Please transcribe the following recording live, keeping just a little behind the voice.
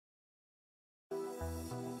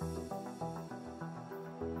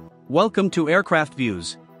Welcome to Aircraft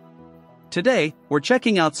Views. Today, we're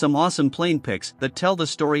checking out some awesome plane pics that tell the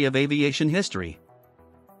story of aviation history.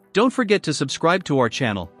 Don't forget to subscribe to our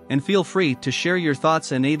channel, and feel free to share your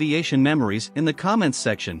thoughts and aviation memories in the comments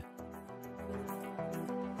section.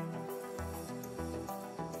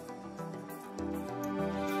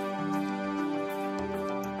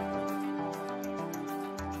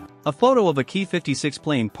 A photo of a Key 56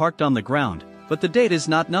 plane parked on the ground, but the date is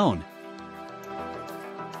not known.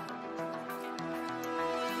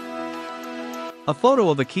 A photo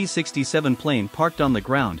of a Key 67 plane parked on the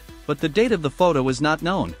ground, but the date of the photo is not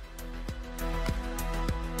known.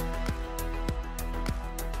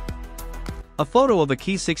 A photo of a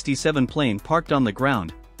Key 67 plane parked on the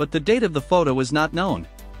ground, but the date of the photo is not known.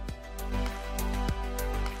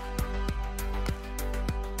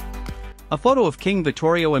 A photo of King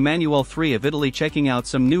Vittorio Emanuele III of Italy checking out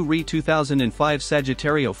some new RE 2005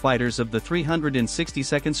 Sagittario fighters of the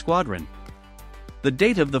 362nd Squadron. The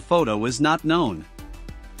date of the photo is not known.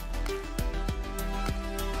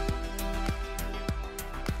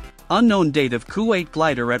 Unknown date of Kuwait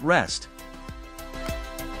glider at rest.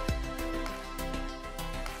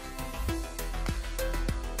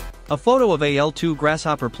 A photo of a L-2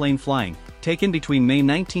 Grasshopper plane flying, taken between May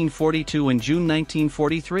 1942 and June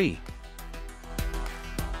 1943.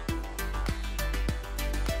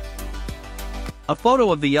 A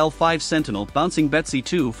photo of the L-5 Sentinel bouncing Betsy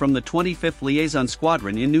 2 from the 25th Liaison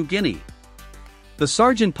Squadron in New Guinea. The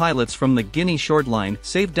sergeant pilots from the Guinea shoreline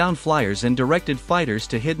saved down flyers and directed fighters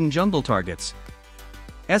to hidden jungle targets.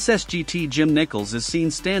 SSGT Jim Nichols is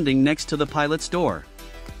seen standing next to the pilot's door.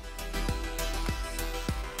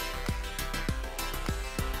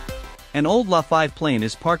 An old La-5 plane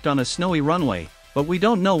is parked on a snowy runway, but we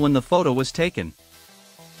don't know when the photo was taken.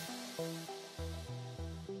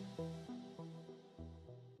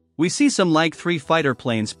 We see some Lag-3 fighter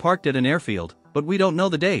planes parked at an airfield, but we don't know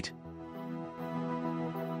the date.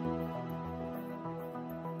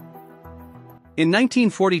 In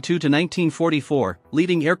 1942 to 1944,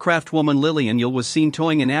 leading aircraft woman Lillian Yule was seen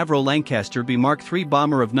towing an Avro Lancaster B Mark III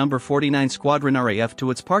bomber of No. 49 Squadron RAF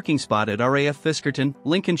to its parking spot at RAF Fiskerton,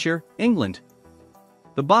 Lincolnshire, England.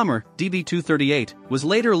 The bomber, DB-238, was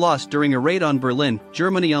later lost during a raid on Berlin,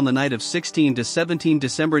 Germany on the night of 16 to 17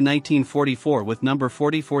 December 1944 with No.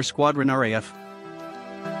 44 Squadron RAF.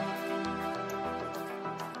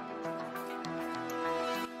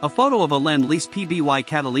 A photo of a Lend Lease PBY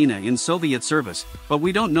Catalina in Soviet service, but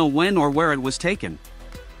we don't know when or where it was taken.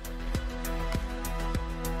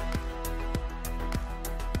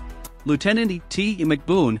 Lieutenant T. E.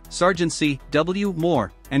 McBoone, Sergeant C. W.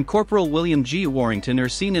 Moore, and Corporal William G. Warrington are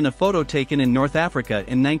seen in a photo taken in North Africa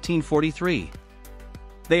in 1943.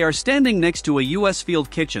 They are standing next to a U.S. field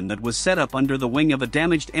kitchen that was set up under the wing of a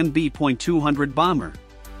damaged MB.200 bomber.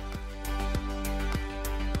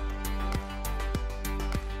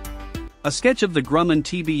 A sketch of the Grumman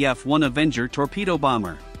TBF-1 Avenger torpedo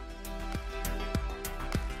bomber.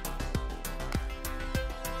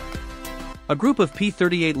 A group of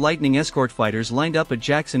P-38 Lightning escort fighters lined up at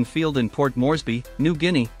Jackson Field in Port Moresby, New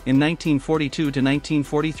Guinea, in 1942 to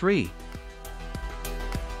 1943.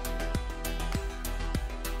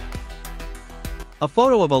 A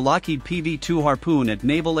photo of a Lockheed PV-2 Harpoon at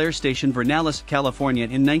Naval Air Station Vernalis, California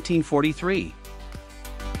in 1943.